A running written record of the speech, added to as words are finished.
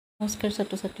নমস্কাৰ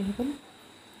ছাত্ৰ ছাত্ৰীসকল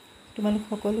তোমালোক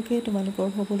সকলোকে তোমালোকৰ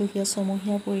হ'বলগীয়া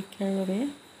ছমহীয়া পৰীক্ষাৰ বাবে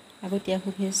আগতীয়া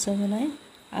শুভেচ্ছা জনাই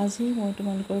আজি মই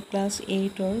তোমালোকৰ ক্লাছ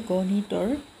 8ৰ গণিতৰ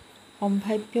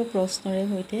সম্ভাৱ্য প্ৰশ্নৰে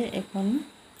সৈতে এখন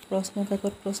প্ৰশ্ন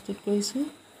কাকত প্ৰস্তুত কৰিছোঁ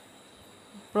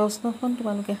প্ৰশ্নখন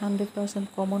তোমালোকে 100%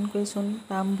 কমন কুৱেশ্যন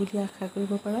পাম বুলি আশা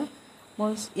কৰিব পাৰা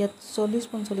মই ইয়াত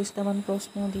 40-45টা মান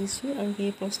প্ৰশ্ন দিছোঁ আৰু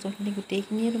এই প্ৰশ্নখিনি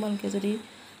গোটেইখিনিয়ে তোমালোকে যদি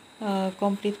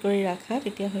কমপ্লিট কৰি ৰাখা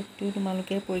তেতিয়া হয়তো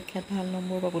তোমালোকে পৰীক্ষাত ভাল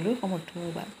নম্বৰ পাবলৈ সমৰ্থ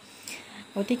হ'বা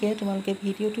গতিকে তোমালোকে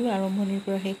ভিডিঅ'টো আৰম্ভণিৰ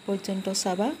পৰা শেষ পৰ্যন্ত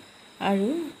চাবা আৰু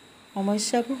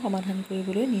সমস্যাবোৰ সমাধান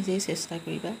কৰিবলৈ নিজেই চেষ্টা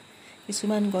কৰিবা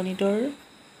কিছুমান গণিতৰ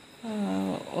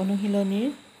অনুশীলনীৰ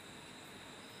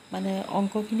মানে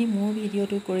অংকখিনি মোৰ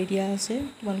ভিডিঅ'টো কৰি দিয়া আছে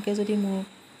তোমালোকে যদি মোক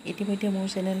ইতিমধ্যে মোৰ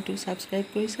চেনেলটো সাবস্ক্ৰাইব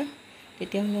কৰিছা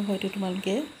তেতিয়াহ'লে হয়তো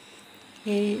তোমালোকে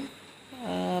সেই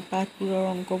পাঠবোৰৰ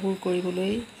অংকবোৰ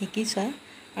কৰিবলৈ শিকিছা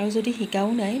আৰু যদি শিকাও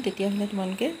নাই তেতিয়াহ'লে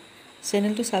তোমালোকে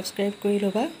চেনেলটো সাবস্ক্ৰাইব কৰি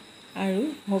ল'বা আৰু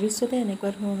ভৱিষ্যতে এনেকুৱা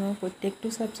ধৰণৰ প্ৰত্যেকটো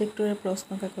সাবজেক্টৰে প্ৰশ্ন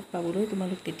কাকত পাবলৈ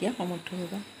তোমালোক তেতিয়া সমৰ্থ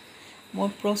হ'বা মই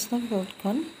প্ৰশ্ন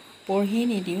কাকতখন পঢ়ি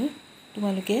নিদিওঁ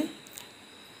তোমালোকে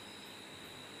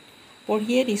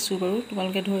পঢ়িয়ে দিছোঁ বাৰু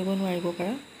তোমালোকে ধৰিব নোৱাৰিব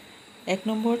পাৰা 1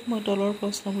 নম্বৰত মই তলৰ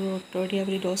প্ৰশ্নবোৰৰ উত্তৰ দিয়া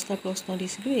বুলি 10টা প্ৰশ্ন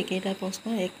দিছিলোঁ একেটা প্ৰশ্ন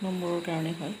 1 নম্বৰৰ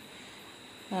কাৰণে হয়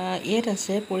ইয়াত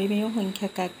আছে পৰিমেয় সংখ্যা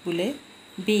কাক বোলে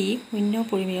বি শূন্য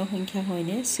পৰিমেয় সংখ্যা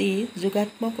হয়নে চি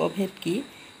যোগাত্মক অভেদ কি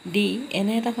ডি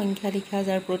এনে এটা সংখ্যা লিখা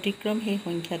যাৰ প্ৰতিক্ৰম সেই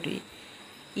সংখ্যাটোই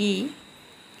ই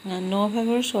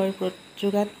 9/6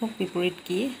 যোগাত্মক বিপৰীত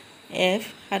কি এফ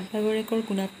 7/1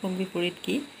 গুণাত্মক বিপৰীত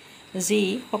কি জি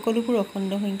সকলোবোৰ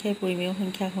অখণ্ড সংখ্যাই পৰিমেয়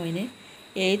সংখ্যা হয়নে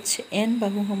এইচ এন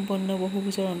বাহুসম্পন্ন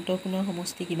বহুভুজৰ অন্তঃকোণৰ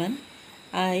সমষ্টি কিমান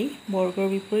আই বৰ্গৰ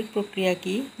বিপৰীত প্ৰক্ৰিয়া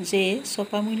কি জে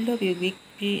ছপা মূল্য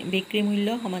বিক্ৰী মূল্য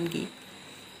সমান কি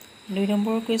 2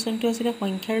 নম্বৰৰ কুৱেশ্যনটো আছিলে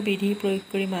সংখ্যাৰ বিধি প্ৰয়োগ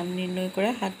কৰি মান নিৰ্ণয়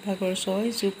কৰা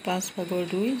 7/6 +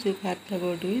 5/2 +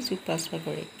 7/2 +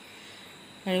 5/1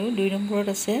 আৰু 2 নম্বৰত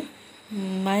আছে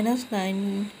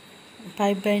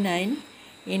 -5/9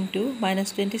 into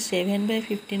 -27/15 +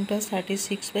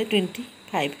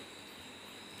 36/25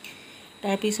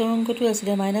 তাৰ পিছৰ অংকটো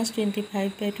আছিলে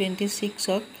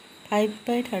 -25/26ক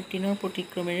 5/13ৰ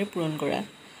প্ৰতিক্ৰমেৰে পূৰণ কৰা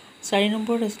 4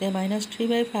 নম্বৰত আছিলে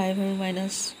 -3/5 আৰু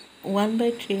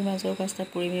 -1/3ৰ মাজৰ 5টা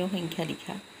পৰিমেয় সংখ্যা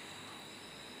লিখা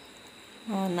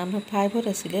নম্বৰ 5ত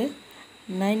আছিলে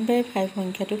 9/5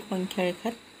 সংখ্যাটোক সংখ্যা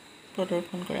ৰেখাত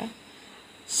প্ৰদৰ্শন কৰা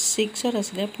 6ত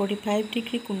আছিলে 45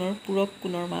 ডিগ্ৰী কোণৰ পূৰক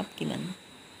কোণৰ মাপ কিমান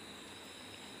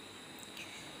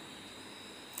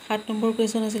 7 নম্বৰ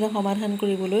কুৱেশ্যন আছিলে সমাধান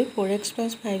কৰিবলৈ 4x +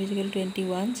 5 =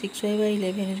 21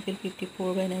 6y/11 =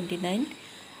 54/99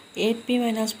 8b -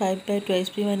 5/2b -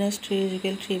 3 =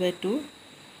 3/2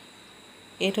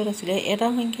 8ত আছিলে এটা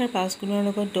সংখ্যাৰ 5 গুণৰ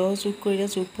লগত 10 যোগ কৰিলে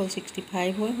যোগফল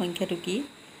 65 হয় সংখ্যাটো কি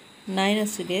 9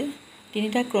 আছিলে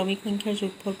তিনিটা ক্ৰমিক সংখ্যাৰ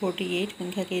যোগফল 48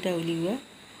 সংখ্যা কেইটা উলিওৱা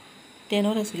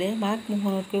 10ত আছিলে মাক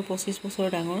মোহনতকৈ 25 বছৰ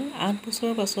ডাঙৰ 8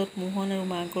 বছৰৰ পাছত মোহন আৰু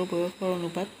মাকৰ বয়সৰ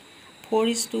অনুপাত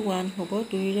 4:1 হ'ব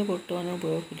দুয়োৰে বৰ্তমানৰ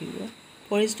বয়স উলিওৱা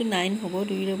 4:9 হ'ব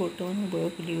দুয়োৰে বৰ্তমানৰ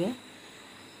বয়স উলিওৱা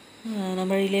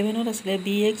নম্বৰ 11ত আছিলে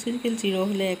bx = 0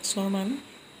 হ'লে xৰ মান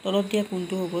তলত দিয়া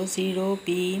কোনটো হ'ব 0 b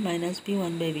 - b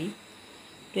 1/b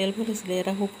 12ত আছিলে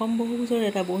এটা সুষম বহুভুজৰ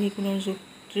এটা বহিকোণৰ যোগ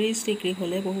 30 ডিগ্ৰী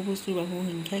হ'লে বহুভুজটোৰ বাহু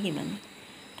সংখ্যা কিমান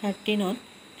 13ত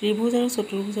ত্ৰিভুজ আৰু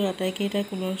চতুৰ্ভুজৰ আটাইকেইটা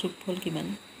কোণৰ যোগফল কিমান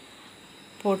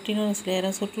 14ত আছিলে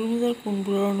এটা চতুৰ্ভুজৰ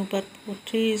কোণবোৰৰ অনুপাত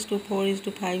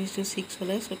 3:4:5:6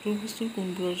 হ'লে চতুৰ্ভুজটোৰ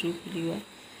কোণবোৰৰ যোগ উলিওৱা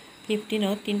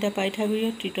 15ত তিনিটা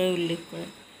পাইথাগোৰীয় ত্ৰিতয় উল্লেখ কৰা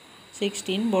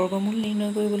 16 বৰ্গমূল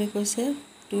নিৰ্ণয় কৰিবলৈ কৈছে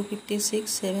 256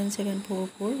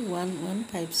 7744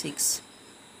 1156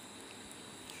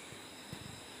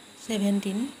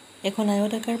 17 এখন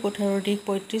আয়তাকাৰ পথাৰৰ দিশ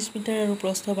 35 মিটাৰ আৰু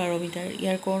প্ৰস্থ 12 মিটাৰ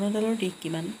ইয়াৰ কৰ্ণডালৰ দিশ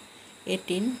কিমান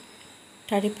 18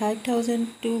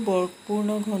 35,000টো পূৰ্ণ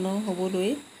ঘন হ'বলৈ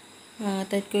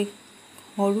আটাইতকৈ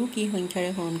সৰু কি সংখ্যাৰে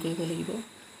হৰণ কৰিব লাগিব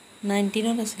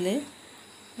 19ত আছিলে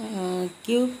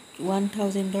কিউব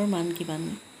 1000ৰ মান কিমান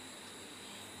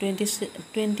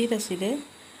 20ত আছিলে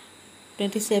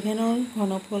 27ৰ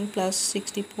ঘনফল প্লাছ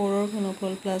 64ৰ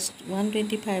ঘনফল প্লাছ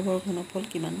 125ৰ ঘনফল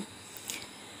কিমান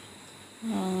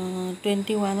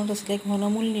 21ত আছিলে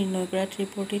ঘনমূল নিৰ্ণয় কৰা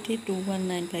 343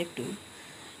 21952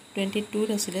 22ত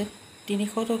আছিলে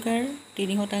 300 টকাৰ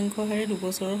 3% হাৰে 2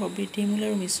 বছৰৰ সবৃদ্ধি মূল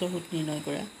আৰু মিশ্ৰ সুত নিৰ্ণয়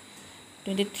কৰা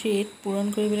 23ত পূৰণ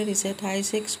কৰিবলৈ দিছে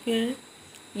 28x²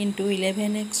 *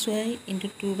 11xy *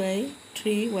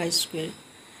 2/3y²।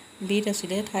 বিত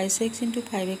আছিলে 28x *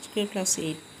 5x² +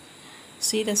 8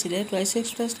 চিত আছিলে 2x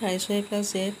 + 2y +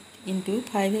 z *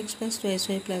 5x + 2y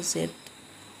 + z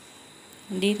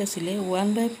ডিত আছিলে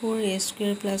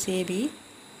 1/4a² + ab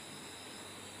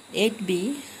 8b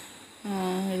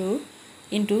আৰু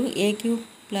into a cube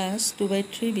plus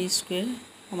 2/3 b square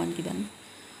সমান কিমান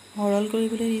সৰল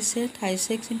কৰিবলৈ দিছে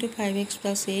 28x into 5x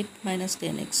plus 8 minus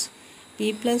 10x p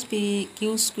plus p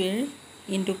Q square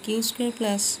into Q square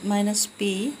plus minus p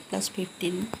plus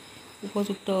 15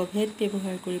 উপযুক্ত অভেদ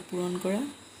ব্যৱহাৰ কৰি পূৰণ কৰা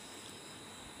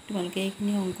তোমালোকে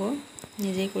এইখিনি অংক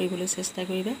নিজেই কৰিবলৈ চেষ্টা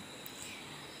কৰিবা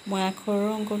মই আখৰৰ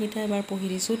অংককেইটা এবাৰ পঢ়ি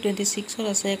দিছোঁ 26ত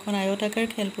আছে এখন আয়তাকাৰ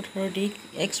খেলপথাৰৰ দিশ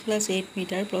x + 8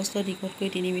 মিটাৰ প্ৰস্থ দিশতকৈ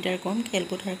 3 মিটাৰ কম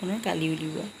খেলপথাৰখনৰ কালি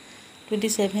উলিওৱা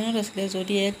 27ত আছিলে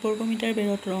যদি 1 বৰ্গ মিটাৰ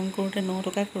বেৰত ৰং কৰোঁতে 9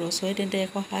 টকা খৰচ হয় তেন্তে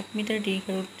 107 মিটাৰ দীৰ্ঘ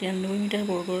আৰু 93 মিটাৰ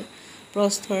বৰ্গৰ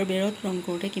প্ৰস্থৰ বেৰত ৰং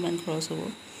কৰোঁতে কিমান খৰচ হ'ব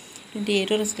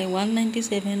 28ত আছিলে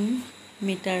 197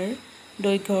 মিটাৰ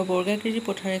দৈৰ্ঘ্যৰ বৰ্গাকৃতিৰ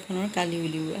পথাৰ এখনৰ কালি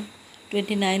উলিওৱা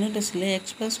 29ত আছিলে x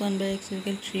 + 1/x =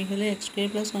 3 হ'লে x²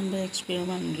 + 1/x²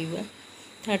 মান উলিওৱা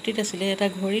 30ত আছিলে এটা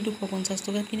ঘড়ী 250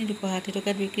 টকাত কিনি 260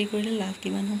 টকাত বিক্ৰী কৰিলে লাভ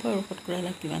কিমান হ'ব আৰু শতকৰা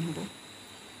লাভ কিমান হ'ব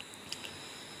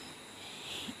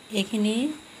এইখিনি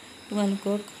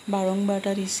তোমালোকক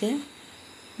বাৰংবাৰটা দিছে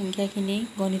সংখ্যাখিনি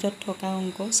গণিতত থকা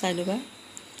অংক চাই ল'বা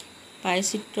পাই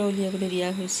চিত্ৰ উলিয়াবলৈ দিয়া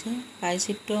হৈছে পাই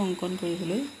চিত্ৰ অংকন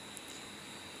কৰিবলৈ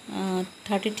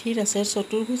 33ত আছে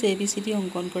চতুৰ্ভুজ ABCD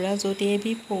অংকন কৰা য'ত AB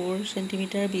 4 cm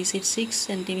BC 6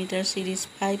 cm CD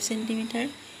 5 cm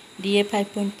DA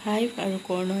 5.5 আৰু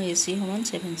কৰ্ণ AC সমান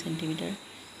 7 cm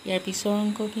ইয়াৰ পিছৰ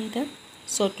অংককেইটা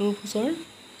চতুৰ্ভুজৰ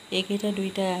এইকেইটা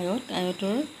দুইটা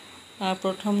আয়তৰ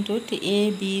প্ৰথমটোত A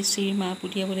B C ৰ মাপ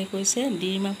উলিয়াবলৈ কৈছে D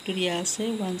ৰ মাপটো দিয়া আছে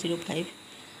 105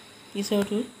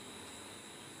 পিছৰটোত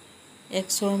X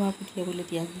ৰ মাপ উলিয়াবলৈ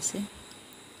দিয়া হৈছে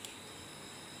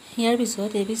ইয়াৰ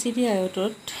পিছত ABCD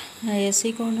আয়তত AC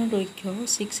কৰ্ণৰ দৈৰ্ঘ্য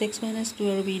 6x -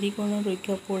 2 আৰু BD কৰ্ণৰ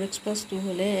দৈৰ্ঘ্য 4x + 2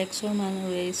 হ'লে x ৰ মান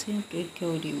আৰু AC ৰ দৈৰ্ঘ্য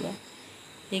উলিওৱা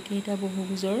এইকেইটা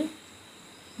বহুভুজৰ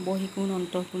বহিকোণ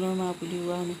অন্তঃকোণৰ মাপ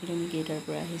উলিওৱা অনুশীলনী কেইটাৰ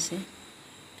পৰা আহিছে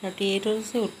 38ত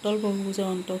আছে উত্তল বহুভুজৰ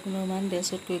অন্তঃকোণৰ মান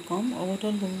ডেছতকৈ কম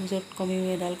অৱতল বহুভুজত কমেও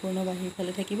এডাল কৰ্ণ বাহিৰ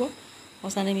ফালে থাকিব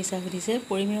সঁচানে মিছা সুধিছে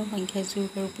পৰিমেয় সংখ্যা যোগ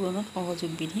আৰু পূৰণত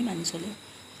সহযোগ বিধি মানি চলে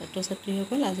ছাত্ৰ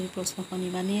ছাত্ৰীসকল আজিৰ প্ৰশ্নখন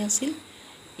ইমানেই আছিল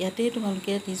ইয়াতে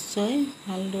তোমালোকে নিশ্চয়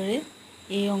ভালদৰে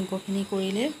এই অংকখিনি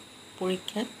কৰিলে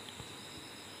পৰীক্ষাত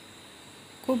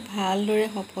খুব ভালদৰে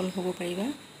সফল হ'ব পাৰিবা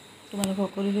তোমালোক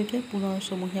সকলোলৈকে পুনৰ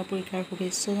ছমহীয়া পৰীক্ষাৰ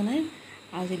শুভেচ্ছা জনাই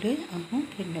আজিলৈ আহোঁ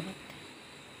ধন্যবাদ